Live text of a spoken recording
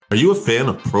Are you a fan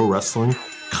of pro wrestling,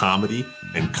 comedy,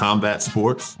 and combat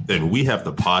sports? Then we have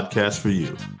the podcast for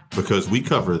you, because we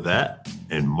cover that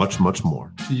and much, much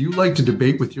more. Do you like to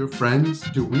debate with your friends?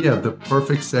 Do we have the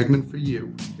perfect segment for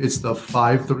you? It's the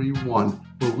 531,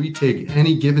 where we take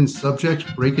any given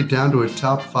subject, break it down to a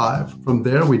top 5. From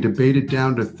there, we debate it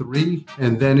down to 3,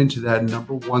 and then into that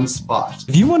number 1 spot.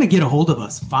 If you want to get a hold of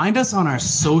us, find us on our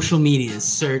social medias.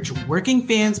 Search Working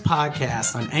Fans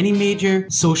Podcast on any major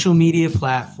social media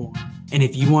platform. And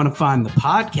if you want to find the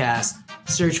podcast,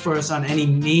 search for us on any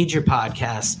major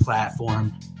podcast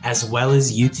platform, as well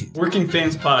as YouTube. Working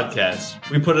Fans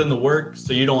Podcast. We put in the work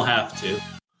so you don't have to.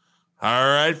 All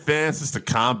right, fans, it's the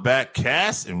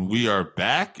Combatcast, and we are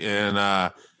back.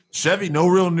 And Chevy, no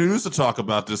real news to talk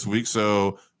about this week,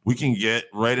 so we can get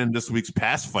right in this week's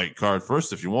past fight card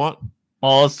first if you want.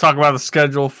 Well, let's talk about the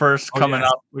schedule first. Coming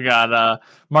up, we got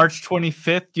March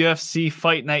 25th, UFC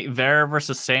Fight Night, Vera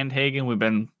versus Sandhagen. We've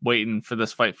been waiting for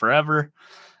this fight forever.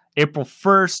 April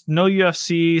 1st, no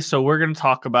UFC, so we're going to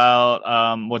talk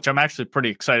about, which I'm actually pretty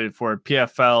excited for,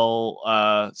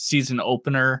 PFL season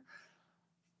opener,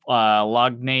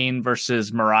 Lognane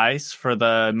versus Moraes for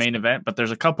the main event, but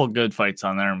there's a couple good fights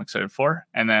on there I'm excited for.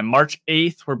 And then March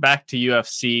 8th, we're back to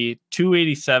UFC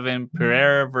 287,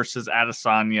 Pereira versus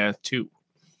Adesanya 2.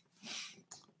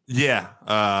 Yeah,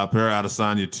 Pereira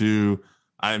Adesanya 2.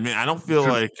 I mean, I don't feel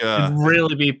like... It'd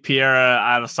really be Pereira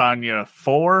Adesanya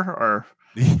 4 or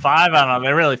 5? I don't know.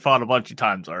 They really fought a bunch of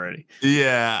times already.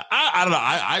 Yeah, I don't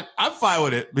know. I'm fine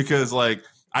with it because, like,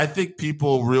 I think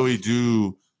people really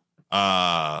do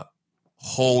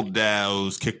hold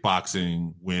those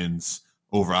kickboxing wins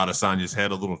over Adesanya's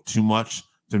head a little too much.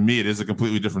 To me, it is a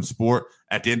completely different sport.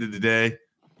 At the end of the day,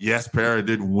 yes, Pereira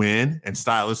did win, and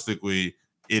stylistically,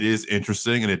 it is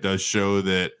interesting, and it does show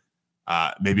that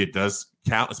maybe it does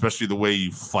count, especially the way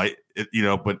you fight it, you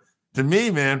know. But to me,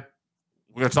 man,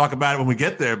 we're going to talk about it when we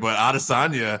get there, but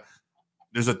Adesanya,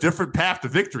 there's a different path to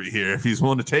victory here if he's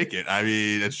willing to take it. I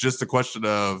mean, it's just a question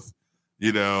of,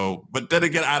 you know, but then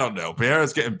again, I don't know.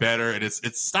 Pereira's getting better, and it's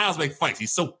styles make fights.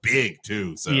 He's so big,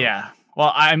 too. So yeah.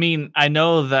 Well, I mean, I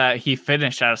know that he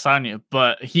finished Adesanya,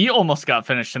 but he almost got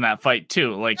finished in that fight,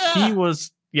 too. Like, he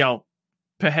was, you know,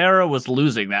 Pereira was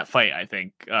losing that fight, I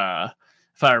think,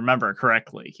 if I remember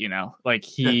correctly, you know. Like,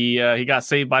 he got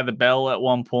saved by the bell at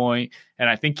one point, and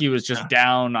I think he was just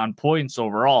down on points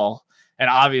overall. And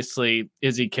obviously,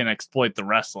 Izzy can exploit the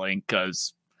wrestling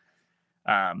because,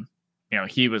 you know,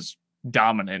 he was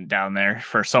dominant down there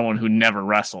for someone who never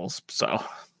wrestles. So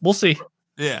we'll see.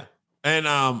 Yeah. And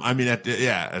I mean,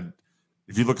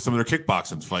 if you look at some of their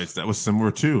kickboxing fights, that was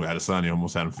similar too. Adesanya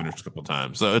almost had him finished a couple of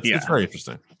times. So it's very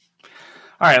interesting.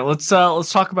 All right, let's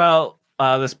talk about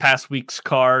this past week's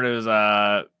card. It was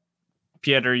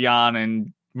Petr Yan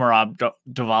and Merab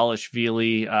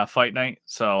Dvalishvili fight night.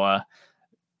 So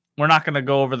we're not going to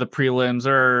go over the prelims.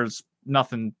 There's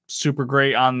nothing super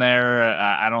great on there.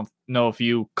 I don't know if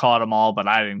you caught them all, but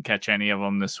I didn't catch any of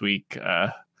them this week.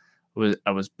 I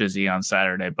was busy on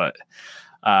Saturday, but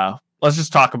let's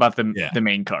just talk about the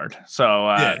main card. So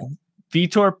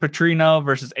Vitor Petrino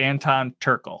versus Anton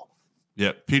Turkel.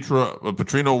 Yeah,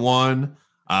 Petrino won.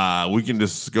 We can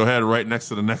just go ahead right next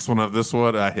to the next one of this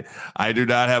one. I do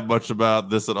not have much about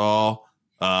this at all.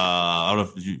 I don't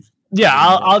know if you... Yeah,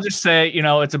 I'll just say, you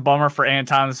know, it's a bummer for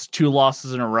Anton. It's 2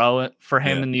 losses in a row for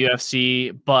him in the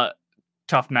UFC, but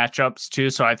tough matchups too.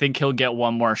 So I think he'll get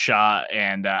one more shot,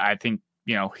 and I think,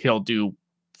 you know, he'll do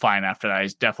fine after that.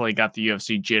 He's definitely got the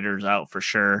UFC jitters out for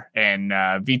sure. And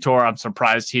Vitor, I'm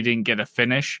surprised he didn't get a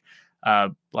finish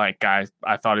like I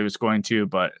thought he was going to,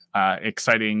 but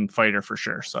exciting fighter for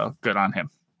sure. So good on him.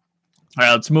 All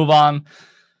right, let's move on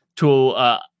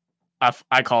to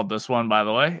I called this one, by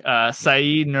the way.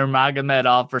 Saeed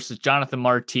Nurmagomedov versus Jonathan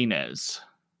Martinez.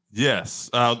 Yes.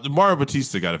 Mario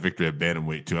Batista got a victory at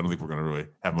bantamweight, too. I don't think we're going to really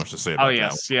have much to say about that. Oh,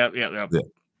 yes.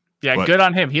 Yeah, but, good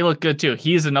on him. He looked good, too.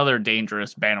 He's another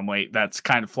dangerous bantamweight that's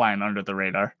kind of flying under the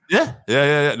radar. Yeah.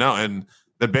 No, and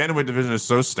the bantamweight division is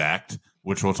so stacked,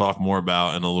 which we'll talk more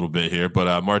about in a little bit here.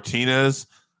 But Martinez,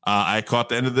 I caught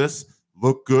the end of this.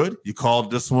 Looked good. You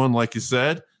called this one, like you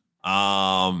said.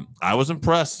 I was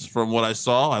impressed from what I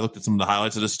saw. I looked at some of the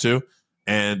highlights of this too,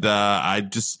 and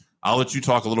I'll let you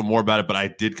talk a little more about it, but I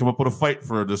did come up with a fight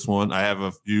for this one. I have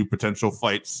a few potential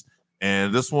fights,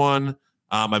 and this one,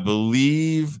 I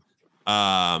believe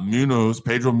Pedro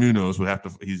Munoz would have to.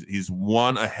 He's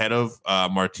one ahead of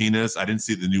Martinez. I didn't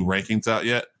see the new rankings out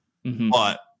yet,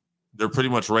 but they're pretty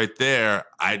much right there.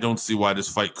 I don't see why this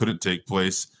fight couldn't take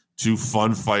place. 2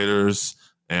 fun fighters,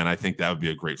 and I think that would be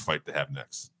a great fight to have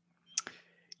next.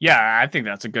 Yeah, I think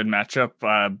that's a good matchup.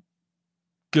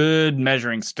 good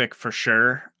measuring stick for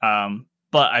sure.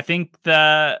 But I think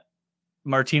that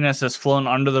Martinez has flown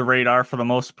under the radar for the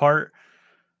most part.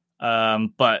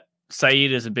 But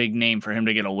Saeed is a big name for him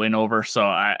to get a win over. So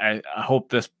I hope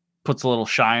this puts a little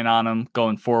shine on him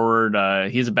going forward.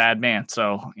 He's a bad man.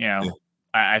 So,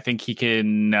 I think he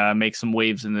can make some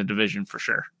waves in the division for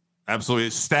sure. Absolutely.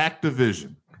 Stacked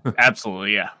division.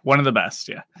 Absolutely. Yeah. One of the best.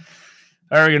 Yeah.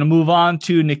 All right, we're going to move on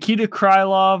to Nikita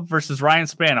Krylov versus Ryan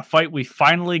Spann, a fight we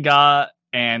finally got.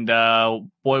 And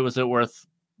boy, was it worth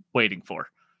waiting for.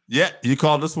 Yeah. You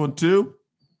called this one too.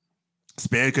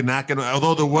 Spann could not get,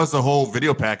 although there was a whole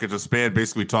video package of Spann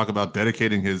basically talk about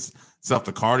dedicating himself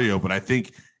to cardio, but I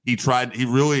think he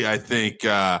really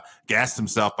gassed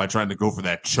himself by trying to go for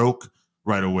that choke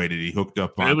right away that he hooked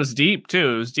up on. It was deep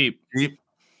too. It was deep.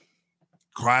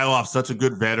 Krylov, such a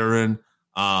good veteran.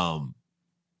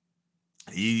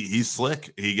 He's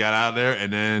slick. He got out of there,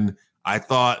 and then I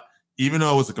thought, even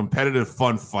though it was a competitive,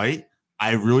 fun fight,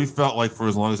 I really felt like for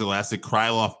as long as it lasted,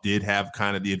 Krylov did have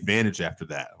kind of the advantage after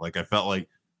that. Like I felt like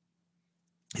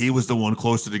he was the one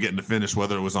closer to getting the finish,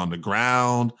 whether it was on the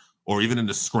ground or even in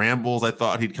the scrambles. I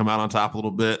thought he'd come out on top a little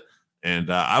bit,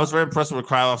 and I was very impressed with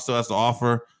what Krylov still has to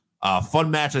offer. Fun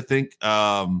match, I think.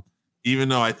 Even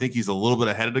though I think he's a little bit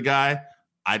ahead of the guy,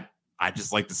 I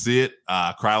just like to see it.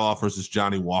 Krylov versus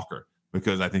Johnny Walker,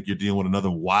 because I think you're dealing with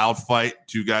another wild fight,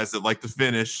 two guys that like to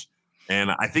finish. And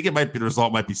I think the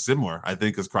result might be similar. I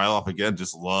think because Krylov, again,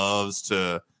 just loves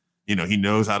to, he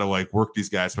knows how to like work these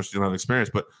guys, especially don't have experience.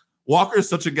 But Walker is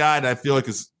such a guy that I feel like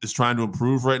is trying to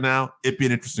improve right now. It'd be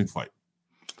an interesting fight.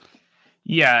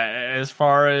 Yeah, as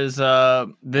far as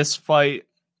this fight,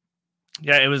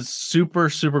 it was super,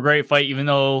 super great fight, even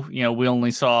though, we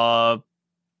only saw,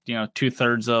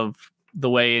 2/3 of the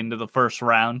way into the first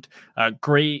round.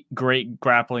 Great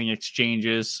grappling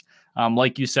exchanges.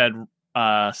 Like you said,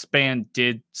 Spann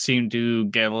did seem to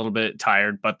get a little bit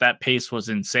tired, but that pace was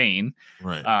insane.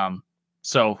 Right.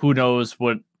 So who knows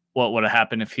what would have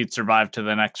happened if he'd survived to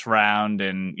the next round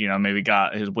and, maybe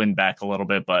got his win back a little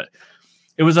bit. But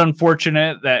it was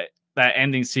unfortunate that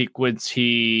ending sequence,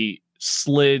 he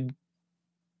slid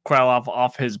Krylov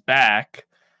off his back,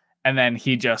 and then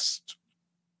he just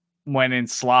went in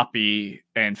sloppy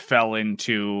and fell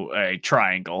into a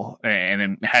triangle and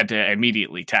then had to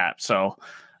immediately tap. So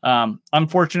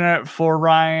unfortunate for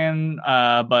Ryan,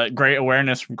 but great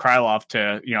awareness from Krylov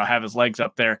to, have his legs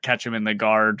up there, catch him in the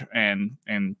guard and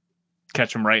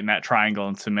catch him right in that triangle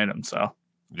and submit him. So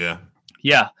yeah.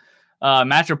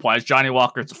 Matchup wise, Johnny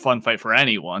Walker, it's a fun fight for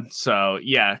anyone. So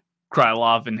yeah,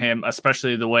 Krylov and him,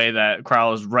 especially the way that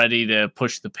Krylov is ready to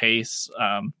push the pace.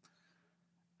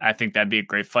 I think that'd be a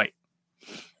great fight.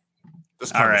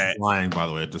 This card is flying, by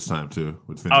the way, at this time too.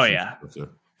 Oh yeah,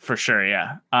 for sure.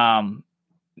 Yeah.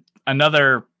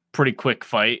 Another pretty quick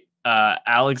fight.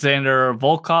 Alexander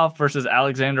Volkov versus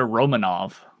Alexander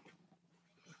Romanov.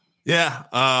 Yeah.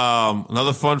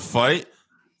 Another fun fight.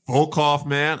 Volkov,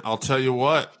 man, I'll tell you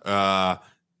what,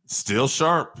 still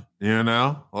sharp,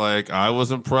 like I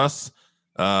was impressed.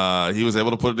 He was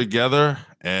able to put it together,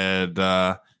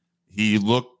 and he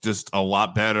looked just a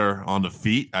lot better on the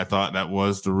feet. I thought that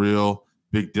was the real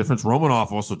big difference.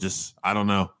 Romanov also just, I don't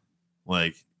know,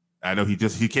 like I know he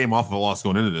came off of a loss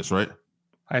going into this, right?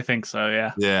 I think so,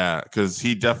 yeah. Yeah, because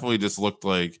he definitely just looked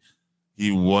like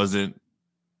he wasn't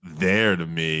there to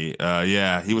me.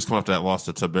 He was coming off that loss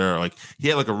to Tabera. Like he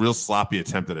had like a real sloppy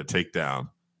attempt at a takedown,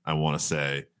 I want to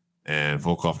say, and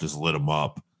Volkov just lit him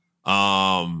up.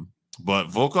 But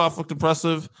Volkov looked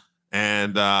impressive,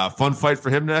 and fun fight for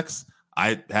him next.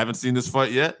 I haven't seen this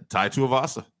fight yet. Tai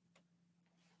Tuivasa.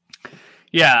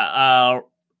 Yeah,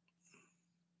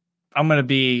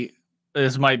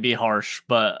 this might be harsh,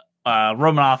 but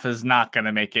Romanov is not going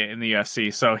to make it in the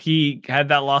UFC. So he had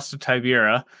that loss to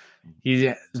Tibera.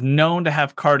 He's known to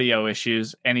have cardio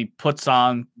issues, and he puts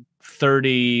on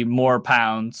 30 more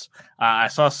pounds. I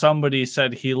saw somebody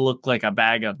said he looked like a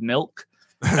bag of milk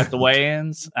at the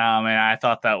weigh-ins, and I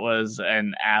thought that was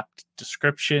an apt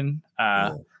description.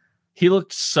 He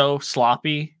looked so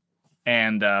sloppy,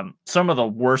 and some of the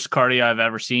worst cardio I've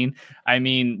ever seen. I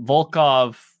mean,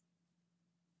 Volkov,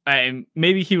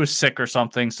 maybe he was sick or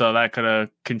something, so that could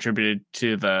have contributed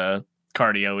to the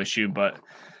cardio issue, but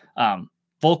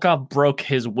Volkov broke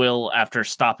his will after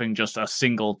stopping just a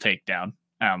single takedown.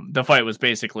 The fight was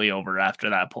basically over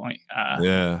after that point.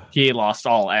 He lost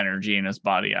all energy in his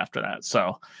body after that.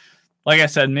 So, like I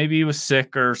said, maybe he was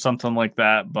sick or something like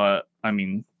that. But, I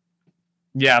mean,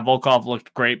 yeah, Volkov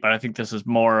looked great, but I think this is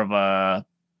more of a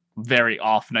very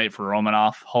off night for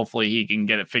Romanov. Hopefully he can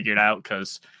get it figured out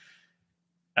because,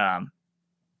 I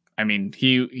mean,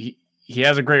 he he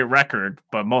has a great record,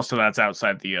 but most of that's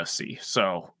outside the UFC.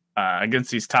 So against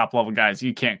these top level guys,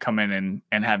 you can't come in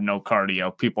and have no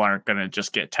cardio. People aren't going to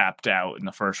just get tapped out in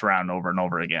the first round over and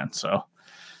over again. So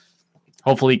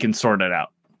hopefully he can sort it out.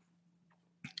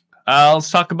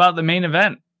 Let's talk about the main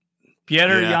event.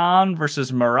 Petr Yan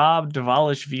versus Merab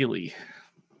Dvalishvili.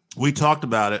 We talked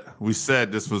about it. We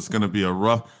said this was going to be a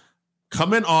rough...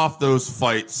 Coming off those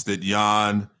fights that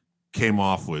Yan came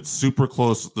off with, super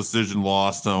close decision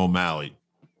loss to O'Malley.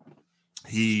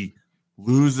 He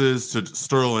loses to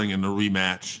Sterling in the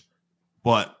rematch,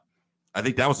 but I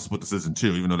think that was a split decision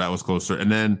too, even though that was closer. And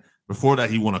then before that,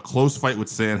 he won a close fight with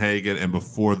Sandhagen, and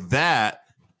before that,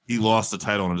 he lost the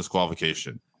title in a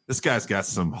disqualification. This guy's got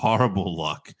some horrible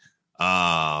luck.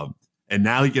 And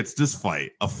now he gets this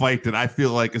fight, a fight that I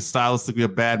feel like is stylistically a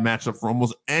bad matchup for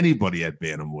almost anybody at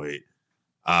bantamweight.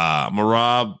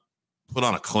 Merab put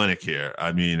on a clinic here.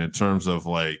 I mean, in terms of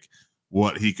like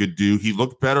what he could do, he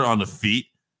looked better on the feet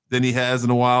than he has in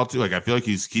a while too. Like I feel like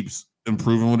he keeps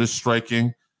improving with his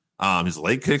striking. His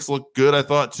leg kicks look good, I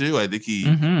thought too. I think he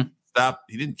stopped.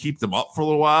 He didn't keep them up for a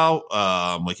little while.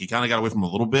 Like he kind of got away from him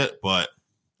a little bit, but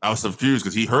I was confused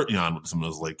because he hurt Yan with some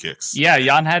of those leg kicks. Yeah,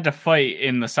 Yan had to fight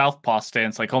in the southpaw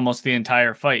stance like almost the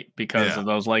entire fight because of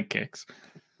those leg kicks.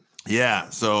 Yeah,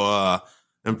 so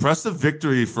impressive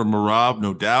victory for Merab,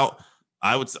 no doubt.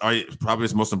 I would say probably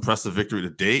his most impressive victory to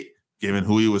date, given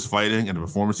who he was fighting and the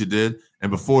performance he did. And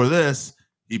before this,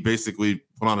 he basically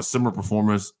put on a similar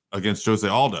performance against Jose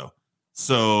Aldo.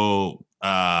 So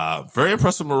very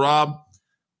impressive, Merab.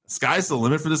 Sky's the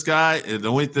limit for this guy. The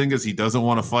only thing is he doesn't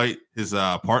want to fight his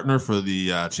partner for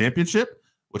the championship,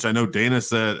 which I know Dana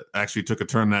said actually took a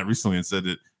turn on that recently and said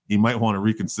that he might want to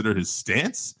reconsider his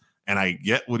stance. And I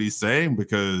get what he's saying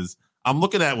because I'm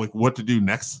looking at like what to do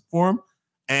next for him.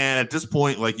 And at this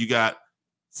point, like you got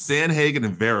Sandhagen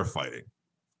and Vera fighting.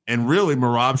 And really,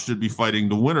 Merab should be fighting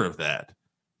the winner of that.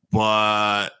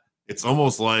 But it's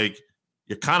almost like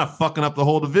you're kind of fucking up the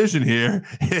whole division here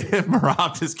if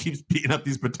Merab just keeps beating up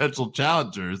these potential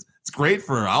challengers. It's great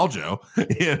for Aljo.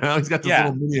 You know, he's got this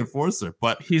little mini enforcer,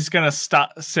 but he's gonna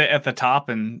sit at the top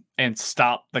and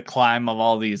stop the climb of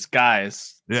all these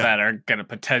guys that are gonna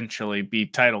potentially be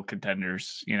title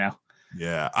contenders, you know.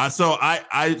 Yeah. So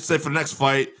I say for the next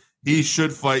fight, he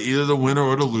should fight either the winner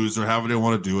or the loser, however they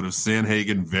want to do it. If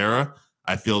Sandhagen, Vera,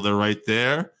 I feel they're right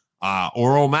there.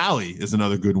 Or O'Malley is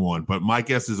another good one. But my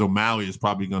guess is O'Malley is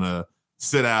probably going to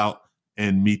sit out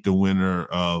and meet the winner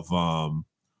of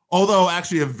although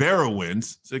actually if Vera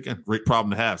wins, so again, great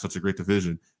problem to have, such a great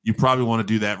division. You probably want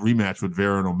to do that rematch with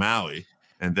Vera and O'Malley,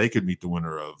 and they could meet the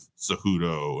winner of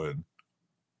Cejudo and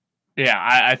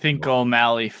I think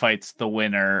O'Malley fights the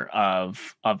winner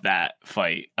of that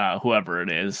fight, whoever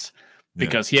it is,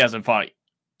 because he hasn't fought.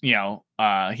 He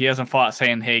hasn't fought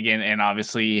Sandhagen, and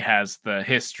obviously he has the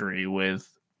history with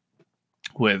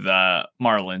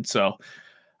Marlon. So,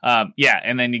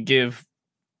 and then you give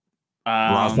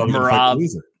Merab,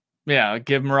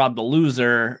 give Merab the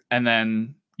loser, and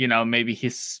then maybe he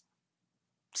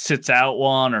sits out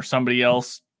one, or somebody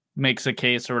else makes a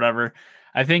case or whatever.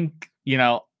 I think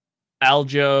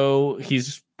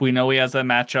Aljo, we know he has that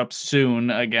matchup soon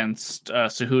against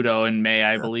Cejudo in May,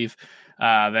 I believe.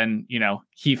 Then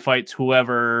he fights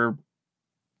whoever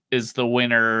is the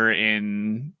winner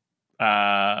in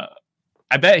I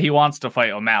bet he wants to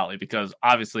fight O'Malley because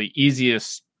obviously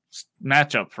easiest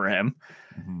matchup for him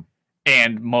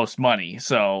and most money.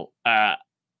 So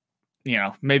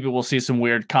maybe we'll see some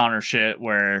weird Connor shit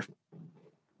where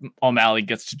O'Malley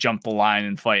gets to jump the line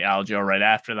and fight Aljo right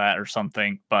after that or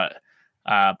something. But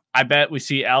I bet we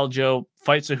see Aljo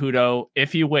fight Cejudo.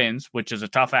 If he wins, which is a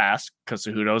tough ask because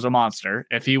Cejudo's a monster.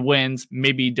 If he wins,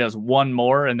 maybe he does one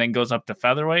more and then goes up to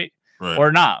featherweight,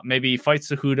 or not. Maybe he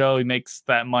fights Cejudo. He makes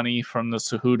that money from the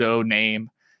Cejudo name,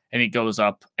 and he goes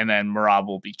up, and then Merab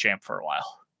will be champ for a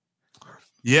while.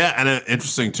 Yeah, and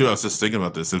interesting too. I was just thinking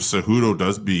about this. If Cejudo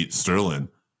does beat Sterling,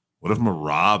 what if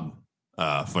Merab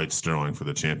fights Sterling for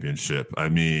the championship? I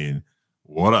mean,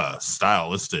 what a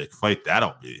stylistic fight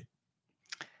that'll be.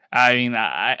 I mean,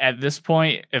 at this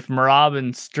point, if Merab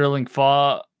and Sterling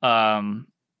fought, I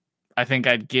think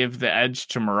I'd give the edge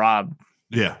to Merab.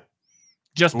 Yeah.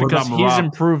 Just because he's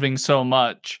improving so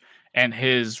much and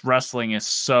his wrestling is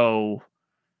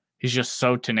he's just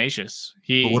so tenacious.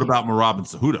 But what about Merab and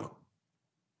Cejudo?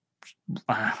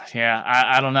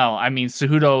 I don't know. I mean,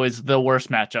 Cejudo is the worst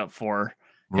matchup for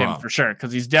him for sure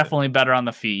because he's definitely better on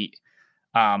the feet.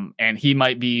 And he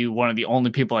might be one of the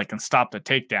only people that can stop the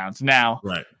takedowns. Now,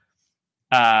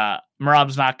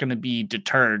 Merab's not going to be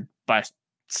deterred by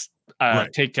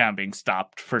takedown being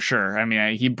stopped for sure. I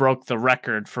mean, he broke the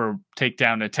record for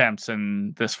takedown attempts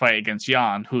in this fight against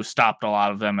Jan, who stopped a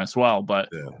lot of them as well. But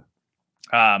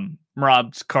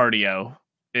Merab's cardio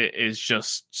is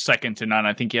just second to none.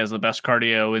 I think he has the best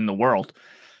cardio in the world.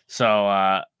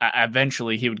 So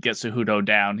eventually he would get Cejudo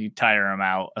down. He'd tire him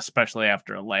out, especially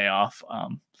after a layoff.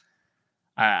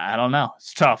 I don't know.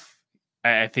 It's tough.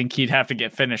 I think he'd have to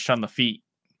get finished on the feet.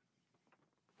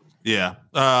 Yeah.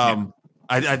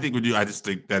 I think we do. I just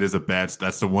think that is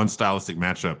that's the one stylistic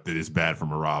matchup that is bad for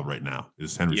Merab right now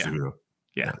is Henry Cejudo.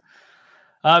 Yeah.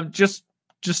 Just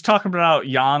talking about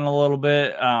Jan a little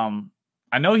bit.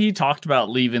 I know he talked about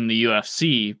leaving the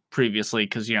UFC previously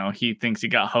because, he thinks he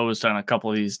got hosed on a couple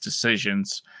of these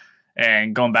decisions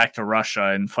and going back to Russia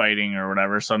and fighting or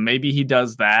whatever. So maybe he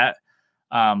does that.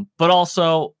 But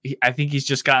also, I think he's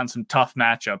just gotten some tough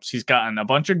matchups. He's gotten a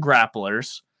bunch of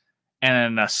grapplers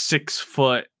and then a 6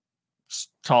 foot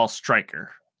tall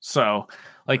striker. So,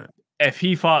 if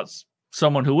he fought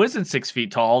someone who isn't 6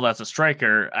 feet tall, that's a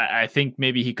striker, I think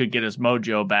maybe he could get his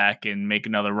mojo back and make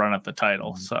another run at the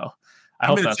title. So, I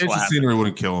hope that's what happens. Scenery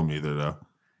wouldn't kill him either, though.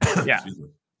 Yeah.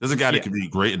 There's a guy that could be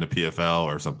great in the PFL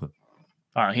or something.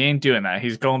 Oh, he ain't doing that.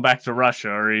 He's going back to Russia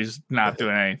or he's not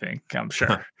doing anything, I'm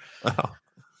sure.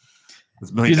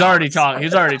 He's already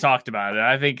talked about it.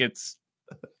 I think it's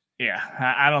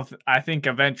I think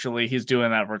eventually he's doing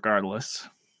that regardless.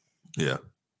 Yeah.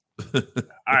 All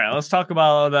right, let's talk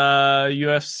about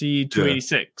UFC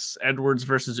 286, Edwards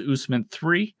versus Usman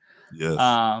 3.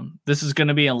 Yes. This is going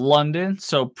to be in London,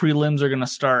 so prelims are going to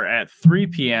start at 3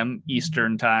 p.m.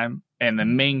 Eastern time, and the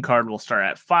main card will start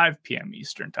at 5 p.m.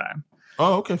 Eastern time.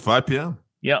 Oh, okay, 5 p.m.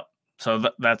 Yep. So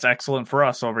that's excellent for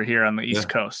us over here on the East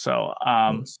Coast. So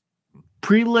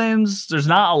prelims, there's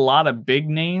not a lot of big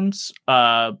names,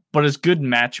 but it's good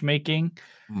matchmaking.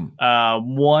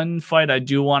 One fight I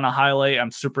do want to highlight,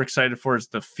 I'm super excited for, is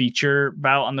the feature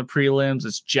bout on the prelims.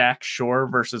 It's Jack Shore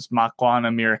versus Makwan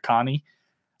Amirkhani.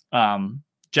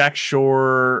 Jack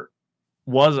Shore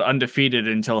was undefeated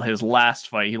until his last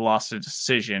fight. He lost a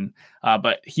decision,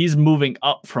 but he's moving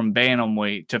up from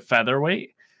bantamweight to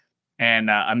featherweight, and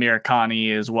Amirkhani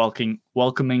is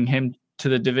welcoming him to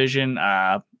the division.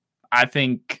 I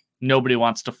think nobody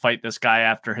wants to fight this guy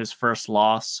after his first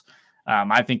loss.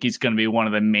 I think he's going to be one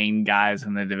of the main guys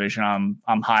in the division.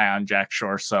 I'm high on Jack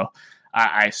Shore, so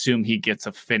I assume he gets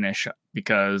a finish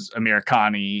because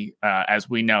Amirkhani, as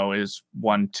we know, is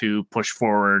one to push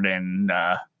forward and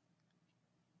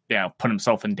put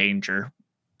himself in danger.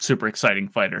 Super exciting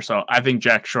fighter. So I think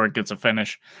Jack Shore gets a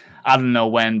finish. I don't know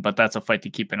when, but that's a fight to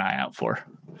keep an eye out for.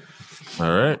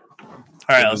 All right.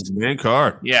 Main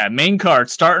card. Yeah, main card.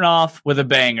 Starting off with a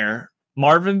banger.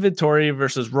 Marvin Vettori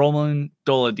versus Roman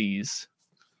Dolidze.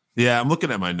 Yeah, I'm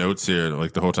looking at my notes here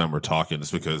the whole time we're talking,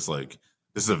 just because this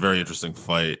is a very interesting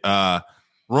fight.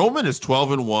 Roman is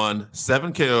 12-1,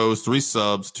 7 KOs, 3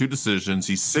 subs, 2 decisions.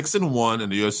 He's 6-1 in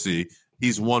the UFC.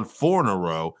 He's won 4 in a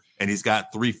row, and he's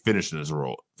got 3 finishes in a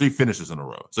row.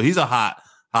 So he's a hot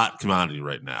commodity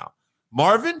right now.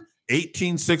 Marvin,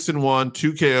 18-6-1,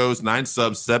 2 KOs, 9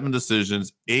 subs, 7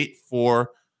 decisions, 8-4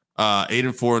 in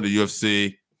the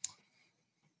UFC.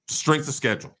 Strength of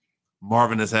schedule.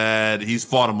 Marvin he's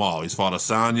fought them all. He's fought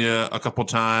Asanya a couple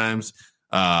times.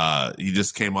 He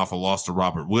just came off a loss to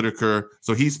Robert Whittaker.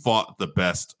 So he's fought the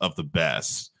best of the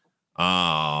best.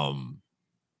 I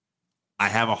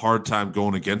have a hard time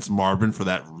going against Marvin for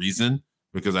that reason,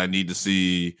 because I need to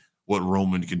see what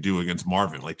Roman can do against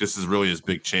Marvin. This is really his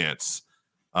big chance.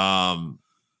 I'm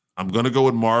going to go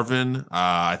with Marvin.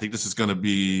 I think this is going to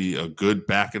be a good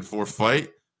back and forth fight.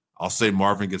 I'll say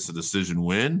Marvin gets the decision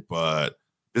win, but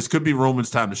this could be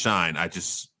Roman's time to shine. I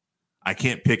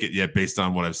can't pick it yet based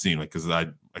on what I've seen. Because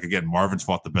again, Marvin's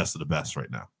fought the best of the best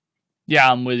right now.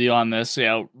 Yeah, I'm with you on this.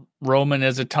 Yeah, Roman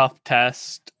is a tough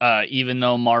test, even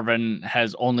though Marvin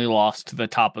has only lost to the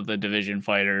top of the division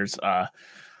fighters.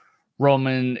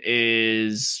 Roman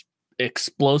is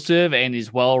explosive and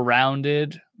he's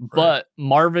well-rounded, but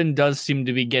Marvin does seem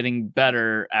to be getting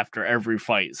better after every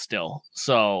fight still.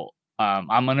 So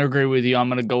I'm going to agree with you. I'm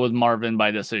going to go with Marvin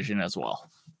by decision as well.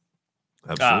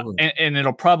 Absolutely. And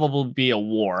it'll probably be a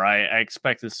war. I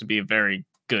expect this to be a very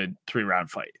good 3-round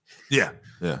fight. Yeah.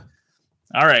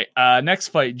 All right. Next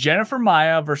fight, Jennifer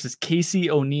Maia versus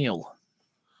Casey O'Neill.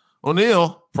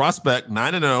 O'Neill, prospect,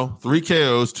 9-0, 3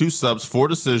 KOs, 2 subs, 4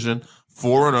 decision,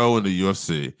 4-0 in the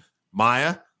UFC.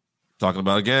 Maia, talking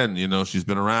about again, she's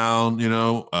been around,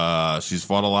 she's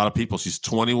fought a lot of people. She's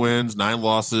 20 wins, 9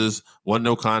 losses, 1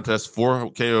 no contest,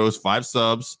 4 KOs, 5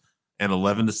 subs, and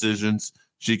 11 decisions.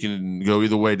 She can go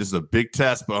either way. This is a big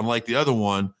test, but unlike the other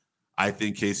one, I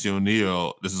think Casey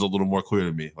O'Neill, this is a little more clear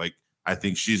to me. Like, I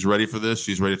think she's ready for this.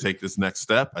 She's ready to take this next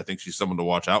step. I think she's someone to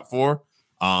watch out for.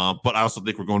 But I also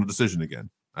think we're going to decision again.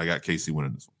 I got Casey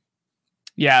winning this one.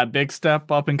 Yeah, big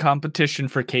step up in competition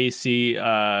for Casey.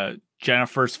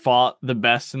 Jennifer's fought the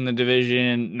best in the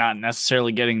division, not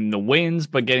necessarily getting the wins,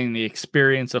 but getting the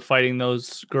experience of fighting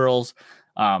those girls.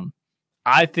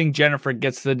 I think Jennifer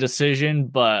gets the decision,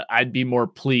 but I'd be more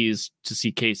pleased to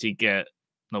see Casey get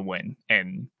the win.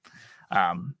 And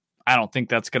I don't think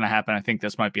that's going to happen. I think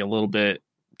this might be a little bit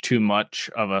too much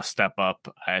of a step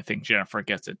up. I think Jennifer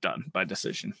gets it done by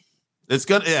decision. It's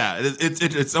good. Yeah,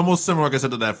 it's almost similar, like I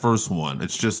said, to that first one.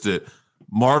 It's just that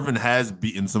Marvin has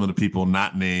beaten some of the people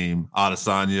not named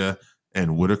Adesanya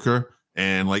and Whitaker.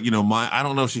 And like, I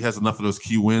don't know if she has enough of those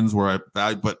key wins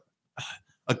but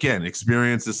again,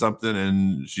 experience is something,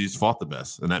 and she's fought the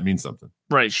best, and that means something.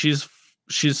 Right. She's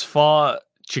fought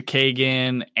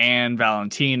Chikagan and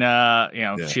Valentina.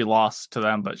 She lost to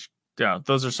them, but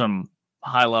those are some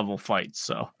high level fights.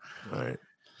 So,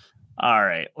 all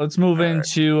right. Let's move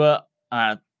into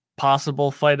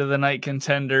possible fight of the night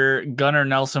contender: Gunnar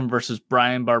Nelson versus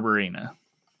Brian Barberena.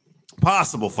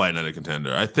 Possible fight night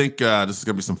contender. I think this is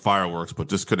gonna be some fireworks, but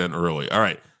this could end early. All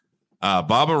right.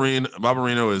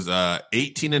 Barberena is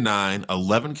 18-9,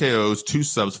 11 KOs, 2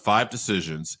 subs, 5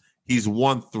 decisions. He's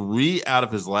won 3 out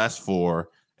of his last 4,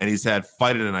 and he's had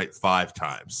fight of the night 5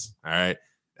 times. All right.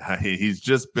 He's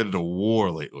just been in a war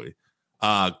lately.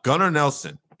 Gunnar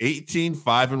Nelson,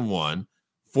 18-5-1,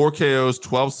 4 KOs,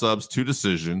 12 subs, 2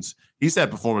 decisions. He's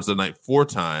had performance of the night 4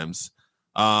 times.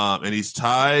 And he's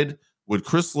tied with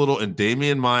Chris Little and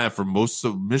Damian Maia for most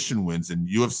submission wins in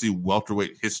UFC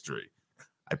welterweight history.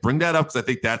 I bring that up because I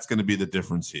think that's going to be the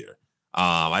difference here.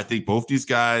 I think both these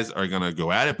guys are going to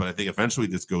go at it, but I think eventually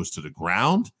this goes to the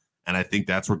ground, and I think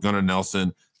that's where Gunnar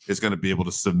Nelson is going to be able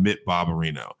to submit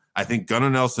Barberena. I think Gunnar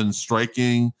Nelson's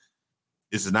striking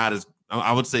is not as –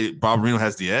 I would say Barberena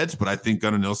has the edge, but I think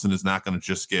Gunnar Nelson is not going to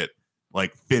just get,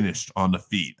 finished on the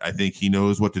feet. I think he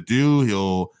knows what to do.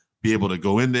 He'll be able to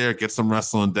go in there, get some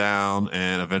wrestling down,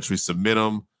 and eventually submit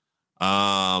him.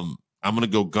 I'm going to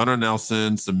go Gunnar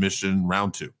Nelson submission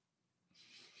round 2.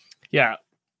 Yeah.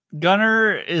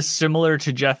 Gunnar is similar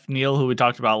to Jeff Neal, who we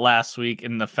talked about last week,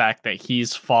 in the fact that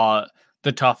he's fought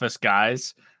the toughest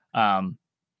guys.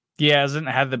 He hasn't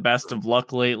had the best of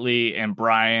luck lately, and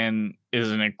Brian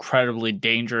is an incredibly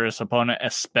dangerous opponent,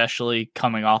 especially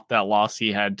coming off that loss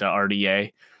he had to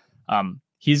RDA.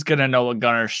 He's going to know what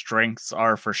Gunnar's strengths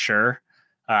are for sure.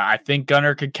 I think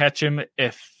Gunnar could catch him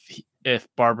if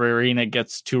Barberena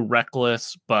gets too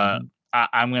reckless, but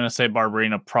I'm going to say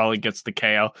Barberena probably gets the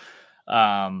KO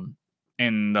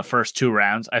in the first 2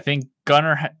 rounds. I think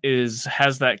Gunnar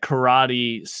has that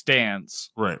karate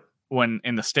stance when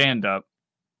in the stand-up,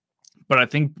 but I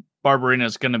think Barberena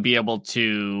is going to be able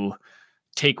to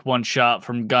take one shot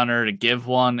from Gunnar to give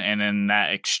one, and in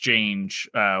that exchange,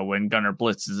 when Gunnar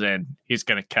blitzes in, he's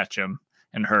going to catch him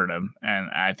and hurt him, and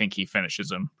I think he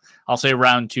finishes him. I'll say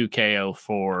round 2 KO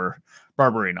for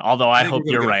Barberena, although I hope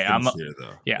you're right.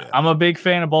 I'm a big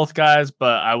fan of both guys,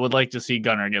 but I would like to see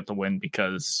Gunnar get the win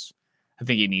because I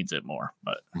think he needs it more.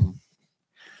 But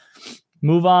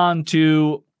move on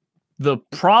to the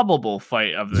probable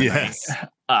fight of the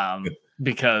night,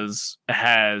 because it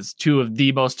has 2 of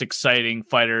the most exciting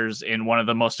fighters in one of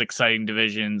the most exciting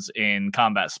divisions in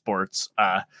combat sports.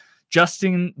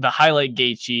 Justin the Highlight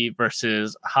Gaethje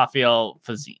versus Rafael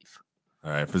Fiziev.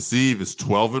 All right, Fiziev is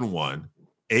 12-1,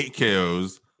 8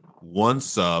 KOs, 1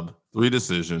 sub, 3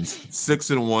 decisions,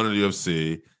 6-1 in the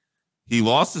UFC. He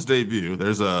lost his debut.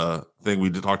 There's a thing we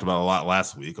talked about a lot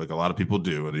last week, like a lot of people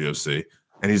do in the UFC,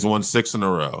 and he's won 6 in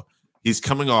a row. He's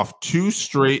coming off 2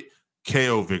 straight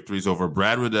KO victories over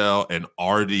Brad Riddell and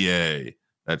RDA.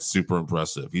 That's super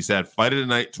impressive. He's had fight of the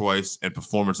night twice and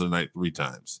performance of the night 3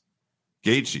 times.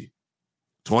 Gaethje,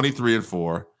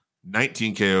 23-4,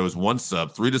 19 KOs, 1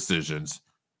 sub, 3 decisions.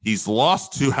 He's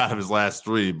lost 2 out of his last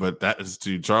 3, but that is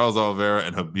to Charles Oliveira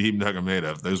and Khabib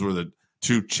Nurmagomedov. Those were the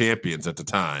 2 champions at the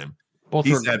time. Both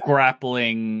were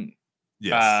grappling,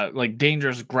 like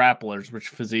dangerous grapplers,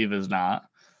 which Fiziev is not.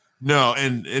 No,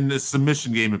 and in the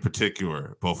submission game in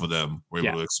particular, both of them were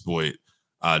able to exploit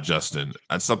Justin.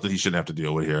 That's something he shouldn't have to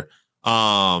deal with here.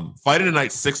 Fight of the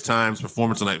night 6 times,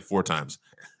 performance of the night 4 times.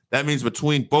 That means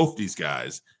between both these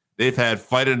guys, they've had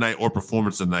fight of the night or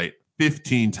performance of the night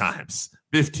 15 times.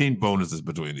 15 bonuses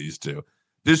between these 2.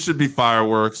 This should be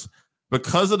fireworks.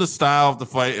 Because of the style of the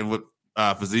fight and what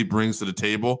Fiziev brings to the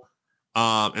table,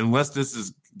 unless this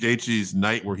is Gaethje's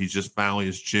night where he's just finally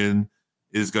his chin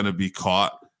is going to be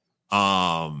caught.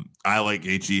 I like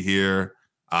Gaethje here.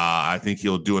 I think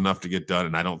he'll do enough to get done,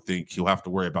 and I don't think he'll have to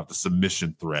worry about the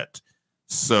submission threat.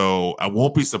 So I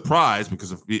won't be surprised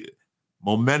because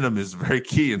momentum is very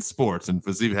key in sports, and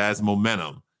Fiziev has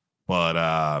momentum.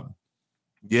 But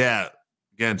yeah,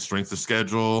 again, strength of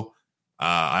schedule.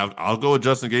 I'll go with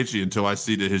Justin Gaethje until I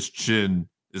see that his chin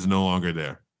is no longer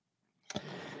there.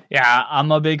 Yeah,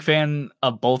 I'm a big fan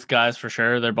of both guys for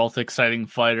sure. They're both exciting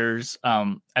fighters.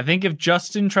 I think if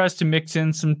Justin tries to mix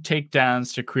in some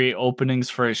takedowns to create openings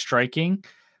for his striking,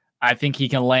 I think he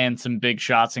can land some big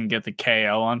shots and get the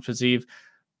KO on Fiziev.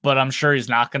 But I'm sure he's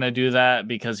not going to do that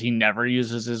because he never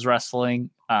uses his wrestling.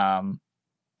 In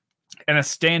a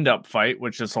stand-up fight,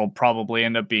 which this will probably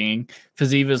end up being,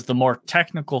 Fiziev is the more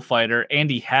technical fighter, and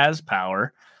he has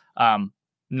power.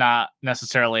 Not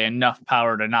necessarily enough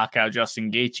power to knock out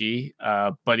Justin Gaethje,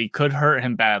 but he could hurt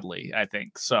him badly, I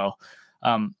think. So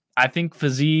I think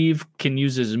Fiziev can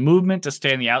use his movement to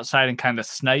stay on the outside and kind of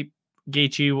snipe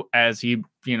Gaethje as he's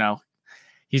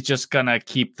just going to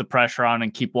keep the pressure on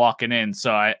and keep walking in.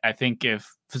 So I think if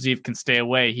Fiziev can stay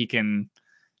away, he can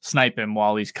snipe him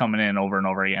while he's coming in over and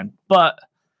over again. But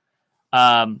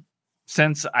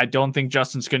since I don't think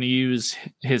Justin's going to use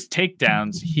his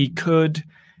takedowns, he could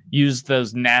use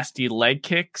those nasty leg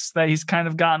kicks that he's kind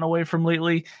of gotten away from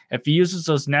lately. If he uses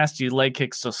those nasty leg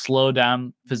kicks to slow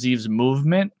down Fiziev's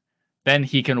movement, then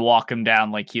he can walk him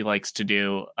down like he likes to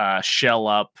do, shell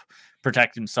up,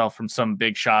 protect himself from some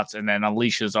big shots, and then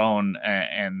unleash his own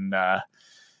and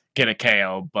get a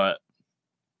KO. But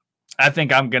I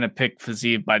think I'm going to pick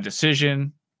Fiziev by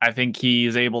decision. I think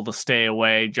he's able to stay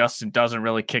away. Justin doesn't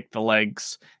really kick the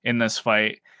legs in this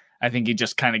fight. I think he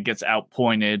just kind of gets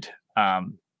outpointed.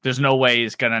 There's no way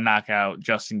he's going to knock out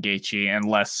Justin Gaethje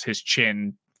unless his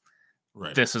chin,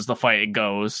 right. This is the fight it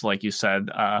goes, like you said.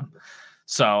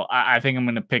 So I think I'm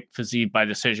going to pick Fiziev by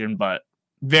decision, but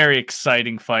very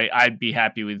exciting fight. I'd be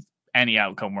happy with any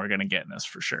outcome we're going to get in this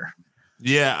for sure.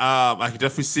 Yeah, I could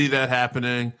definitely see that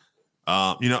happening.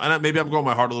 And maybe I'm going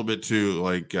my heart a little bit too.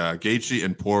 Like Gaethje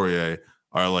and Poirier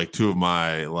are like two of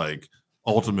my like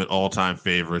ultimate all-time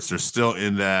favorites. They're still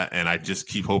in that, and I just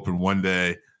keep hoping one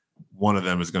day one of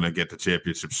them is going to get the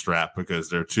championship strap because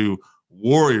they're two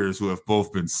warriors who have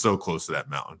both been so close to that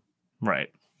mountain. Right.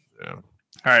 Yeah. All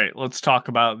right, let's talk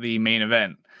about the main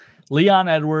event. Leon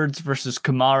Edwards versus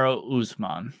Kamaru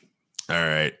Usman. All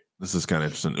right. This is kind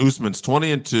of interesting. Usman's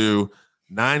 20-2,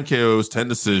 9 KOs, 10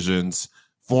 decisions,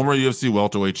 former UFC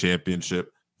welterweight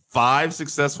championship, 5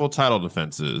 successful title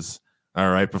defenses. All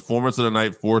right. Performance of the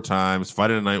night 4 times, fight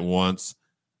of the night once.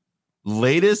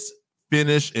 Latest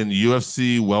finish in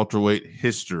UFC welterweight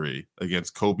history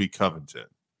against Kobe Covington,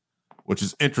 which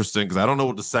is interesting because I don't know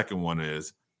what the second one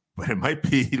is, but it might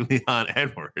be Leon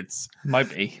Edwards. Might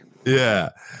be. Yeah.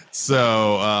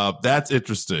 So that's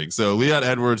interesting. So Leon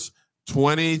Edwards,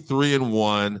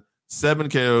 23-1, 7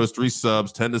 KOs, 3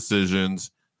 subs, 10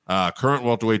 decisions, current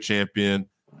welterweight champion,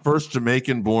 first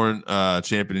Jamaican-born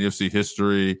champion in UFC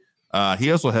history.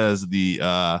 He also has the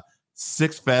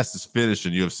 6th fastest finish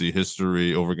in UFC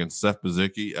history over against Seth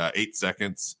Bazicki, 8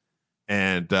 seconds.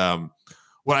 And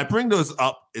when I bring those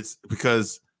up, it's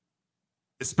because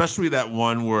especially that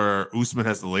one where Usman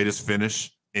has the latest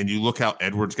finish, and you look how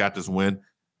Edwards got this win.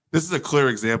 This is a clear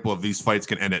example of these fights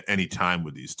can end at any time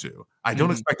with these two. I don't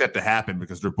expect that to happen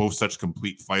because they're both such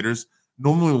complete fighters.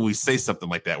 Normally when we say something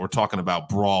like that, we're talking about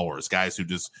brawlers, guys who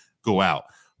just go out.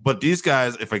 But these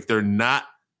guys, if like they're not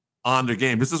on their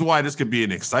game, this is why this could be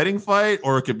an exciting fight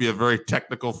or it could be a very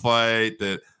technical fight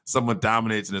that someone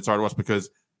dominates and it's hard to watch because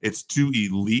it's two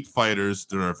elite fighters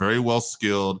that are very well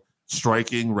skilled,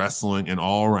 striking, wrestling, and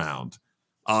all around.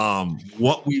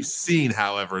 What we've seen,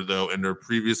 however, though, in their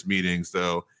previous meetings,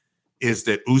 though, is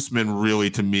that Usman really,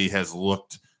 to me, has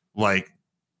looked like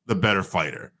the better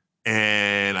fighter.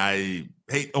 And I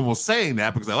hate almost saying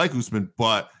that because I like Usman,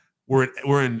 but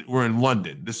we're in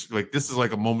London. This is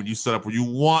like a moment you set up where you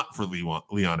want for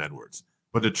Leon Edwards.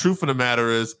 But the truth of the matter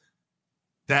is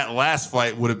that last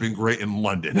fight would have been great in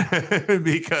London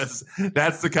because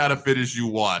that's the kind of finish you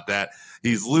want. That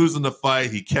he's losing the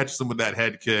fight, he catches him with that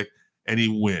head kick, and he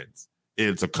wins.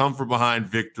 It's a come from behind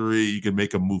victory. You can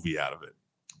make a movie out of it.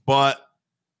 But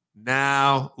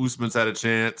now Usman's had a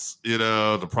chance,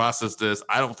 to process this.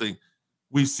 I don't think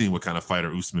we've seen what kind of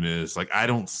fighter Usman is. Like, I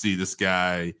don't see this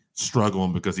guy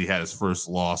struggling because he had his first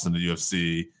loss in the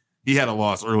UFC. He had a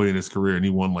loss early in his career, and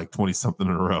he won like 20-something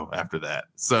in a row after that.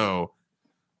 So,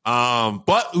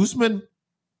 but Usman,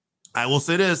 I will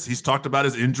say this, he's talked about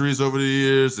his injuries over the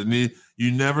years, and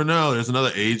you never know. There's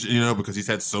another age, because he's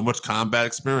had so much combat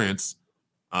experience.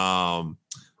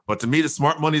 But to me, the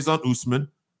smart money's on Usman.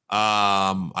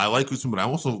 I like Usman, but I'm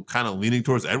also kind of leaning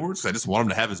towards Edwards. I just want him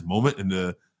to have his moment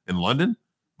in London.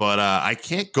 But I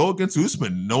can't go against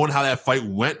Usman, knowing how that fight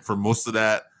went for most of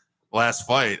that last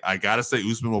fight. I gotta say,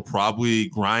 Usman will probably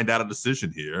grind out a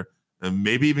decision here, and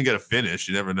maybe even get a finish.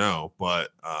 You never know. But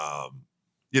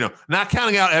not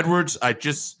counting out Edwards, I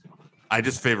just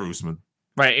favor Usman.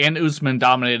 Right, and Usman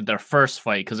dominated their first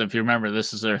fight because if you remember,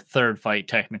 this is their third fight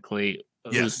technically.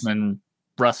 Yes. Usman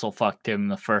wrestle fucked him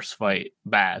the first fight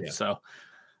bad. Yeah. So,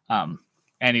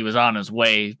 and he was on his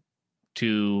way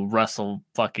to wrestle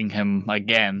fucking him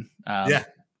again.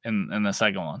 In the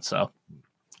second one. So,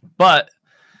 but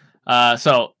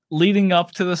so leading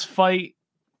up to this fight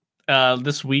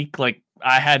this week, like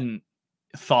I hadn't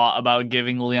thought about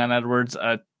giving Leon Edwards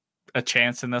a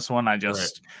chance in this one. I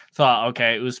just thought,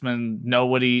 okay, Usman, know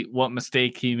what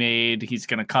mistake he made. He's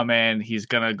going to come in. He's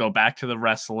going to go back to the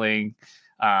wrestling.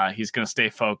 He's going to stay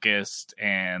focused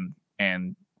and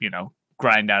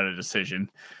grind out a decision.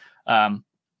 And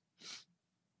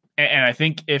I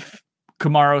think if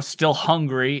Kamaru's still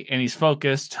hungry and he's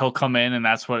focused, he'll come in and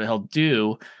that's what he'll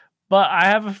do. But I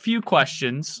have a few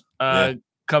questions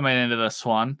coming into this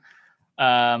one,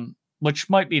 which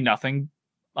might be nothing.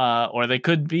 Or they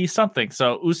could be something.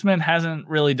 So Usman hasn't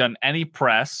really done any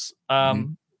press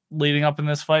leading up in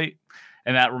this fight.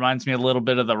 And that reminds me a little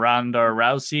bit of the Ronda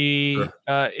Rousey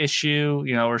issue,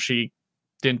 where she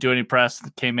didn't do any press,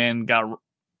 came in, got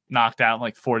knocked out in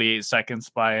like 48 seconds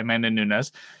by Amanda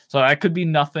Nunes. So that could be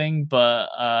nothing,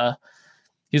 but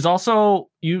he's also,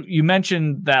 you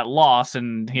mentioned that loss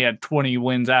and he had 20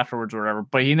 wins afterwards or whatever,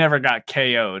 but he never got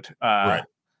KO'd.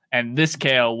 And this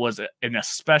KO was an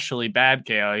especially bad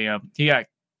KO. He got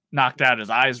knocked out. His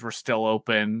eyes were still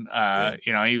open.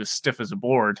 He was stiff as a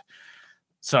board.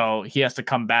 So he has to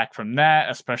come back from that,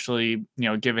 especially,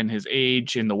 given his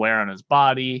age and the wear on his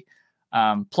body.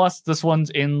 Plus, this one's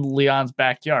in Leon's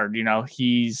backyard.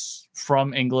 He's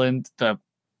from England. The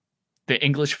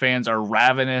English fans are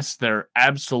ravenous. They're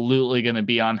absolutely going to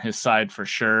be on his side for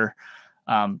sure.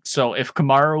 So if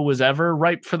Kamaru was ever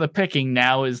ripe for the picking,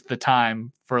 now is the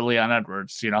time for Leon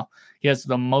Edwards. He has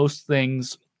the most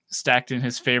things stacked in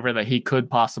his favor that he could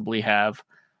possibly have.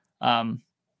 But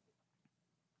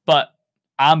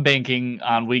I'm banking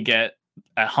on we get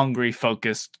a hungry,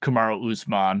 focused Kamaru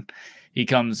Usman. He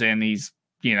comes in, he's,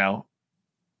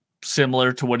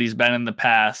 similar to what he's been in the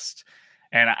past.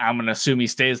 And I'm going to assume he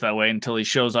stays that way until he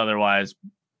shows otherwise.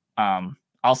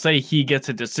 I'll say he gets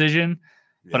a decision.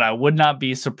 But I would not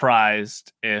be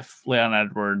surprised if Leon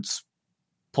Edwards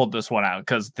pulled this one out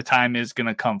because the time is going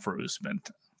to come for Usman.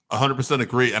 100%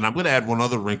 agree. And I'm going to add one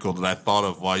other wrinkle that I thought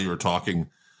of while you were talking.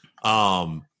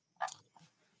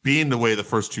 Being the way the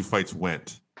first two fights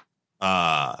went,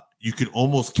 you could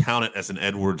almost count it as an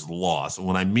Edwards loss. And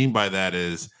what I mean by that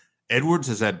is Edwards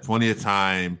has had plenty of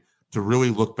time to really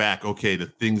look back,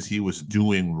 the things he was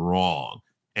doing wrong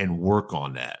and work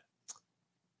on that.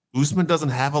 Usman doesn't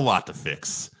have a lot to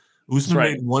fix. Usman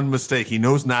made one mistake. He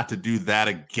knows not to do that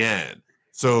again.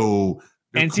 So,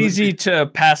 and it's easy to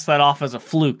pass that off as a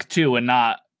fluke too, and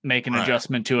not make an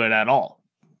adjustment to it at all.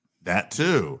 That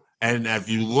too. And if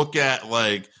you look at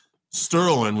like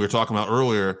Sterling, we were talking about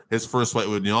earlier, his first fight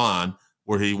with Jan,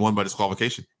 where he won by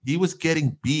disqualification, he was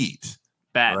getting beat.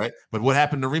 Bad. Right? But what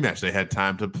happened in the rematch? They had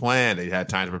time to plan. They had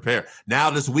time to prepare. Now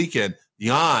this weekend,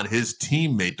 Jan, his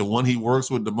teammate, the one he works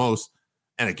with the most,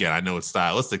 and again, I know it's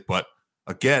stylistic, but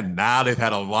again, now they've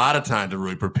had a lot of time to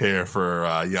really prepare for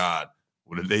Jan.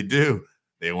 What did they do?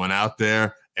 They went out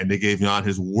there and they gave Jan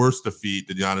his worst defeat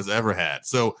that Jan has ever had.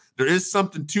 So there is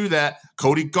something to that.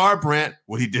 Cody Garbrandt,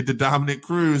 what he did to Dominic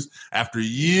Cruz after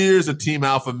years of Team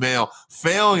Alpha Male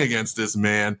failing against this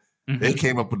man, they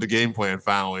came up with the game plan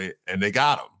finally, and they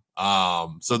got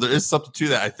him. So there is something to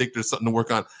that. I think there's something to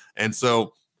work on. And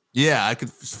so, I could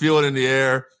feel it in the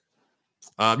air.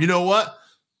 You know what?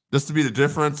 Just to be the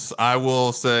difference, I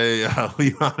will say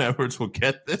Leon Edwards will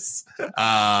get this.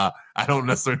 I don't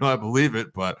necessarily know I believe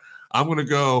it, but I'm going to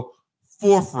go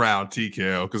 4th round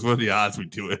TKO because what are the odds we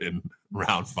do it in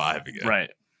round 5 again?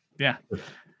 Right. Yeah.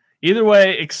 Either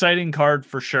way, exciting card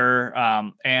for sure.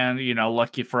 And,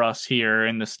 lucky for us here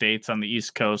in the States on the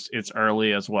East Coast, it's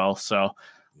early as well. So,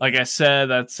 like I said,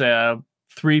 that's a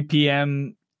 3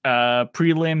 p.m.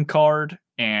 Prelim card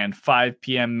and 5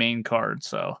 p.m. main card.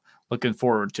 So, looking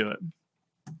forward to it.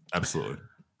 Absolutely.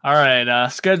 All right.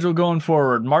 Schedule going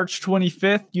forward. March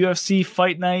 25th, UFC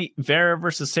Fight Night, Vera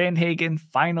versus Sandhagen.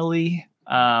 Finally.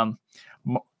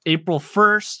 April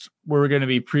 1st, we're going to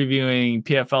be previewing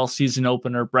PFL season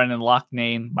opener Brendan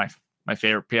Loughnane, my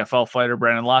favorite PFL fighter,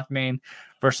 Brendan Loughnane,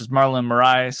 versus Marlon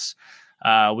Moraes.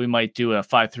 We might do a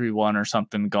 5-3-1 or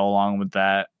something to go along with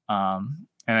that.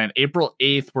 And then April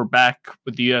 8th, we're back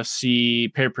with the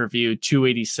UFC pay-per-view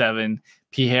 287,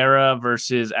 Pereira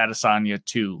versus Adesanya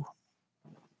 2.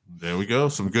 There we go.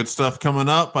 Some good stuff coming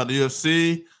up by the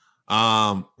UFC.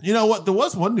 You know what? There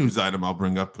was one news item I'll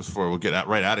bring up before we'll get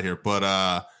right out of here.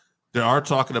 But they are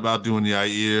talking about doing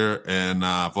Yair and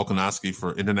Volkanovski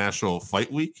for International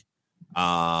Fight Week.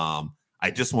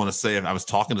 I just want to say, if I was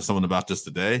talking to someone about this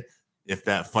today, if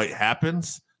that fight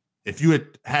happens, if you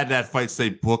had that fight, say,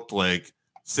 booked like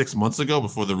 6 months ago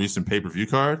before the recent pay-per-view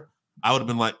card, I would have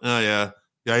been like, oh, yeah,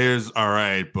 Yair's all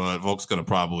right, but Volk's going to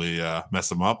probably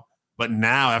mess him up. But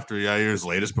now, after Yair's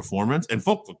latest performance, and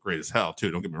Volk looked great as hell, too,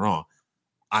 don't get me wrong,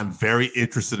 I'm very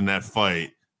interested in that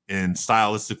fight and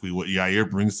stylistically what Yair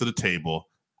brings to the table.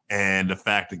 And the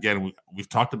fact, again, we've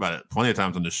talked about it plenty of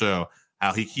times on the show,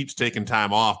 how he keeps taking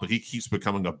time off, but he keeps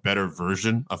becoming a better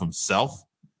version of himself.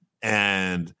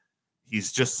 And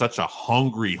he's just such a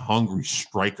hungry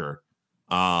striker.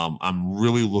 I'm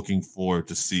really looking forward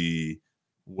to see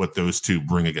what those two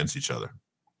bring against each other.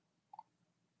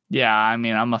 Yeah, I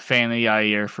mean, I'm a fan of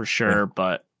Yair for sure,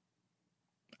 but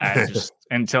I just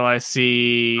until I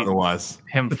see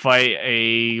him fight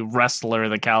a wrestler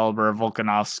the caliber of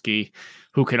Volkanovski,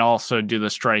 who can also do the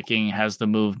striking, has the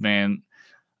movement,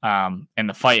 and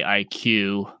the fight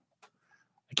IQ,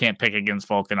 I can't pick against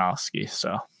Volkanovski.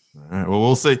 So, all right, well,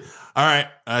 we'll see. All right,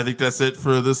 I think that's it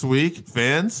for this week.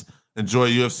 Fans, enjoy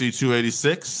UFC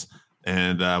 286,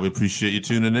 and we appreciate you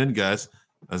tuning in, guys.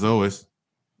 As always.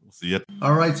 See ya.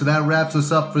 All right, so that wraps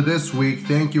us up for this week.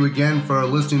 Thank you again for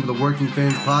listening to the Working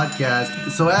Fans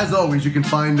Podcast. So as always, you can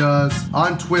find us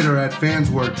on Twitter at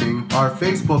FansWorking. Our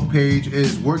Facebook page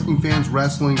is Working Fans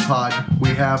Wrestling Pod.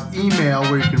 We have email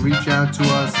where you can reach out to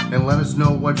us and let us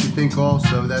know what you think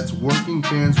also. That's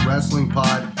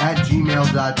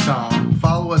workingfanswrestlingpod@gmail.com.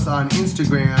 Follow us on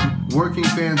Instagram,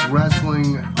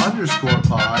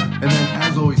 workingfanswrestling_pod. And then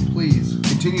as always, please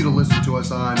continue to listen to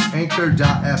us on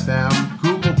Anchor.fm,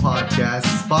 Google Podcasts,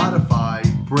 Spotify,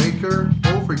 Breaker,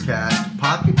 Overcast,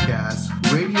 Pocket Cast,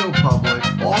 Radio Public,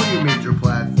 all your major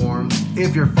platforms.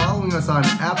 If you're following us on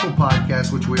Apple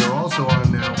Podcasts, which we are also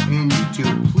on now, and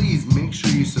YouTube, please make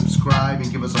sure you subscribe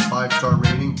and give us a 5-star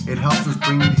rating. It helps us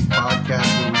bring you these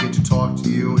podcasts when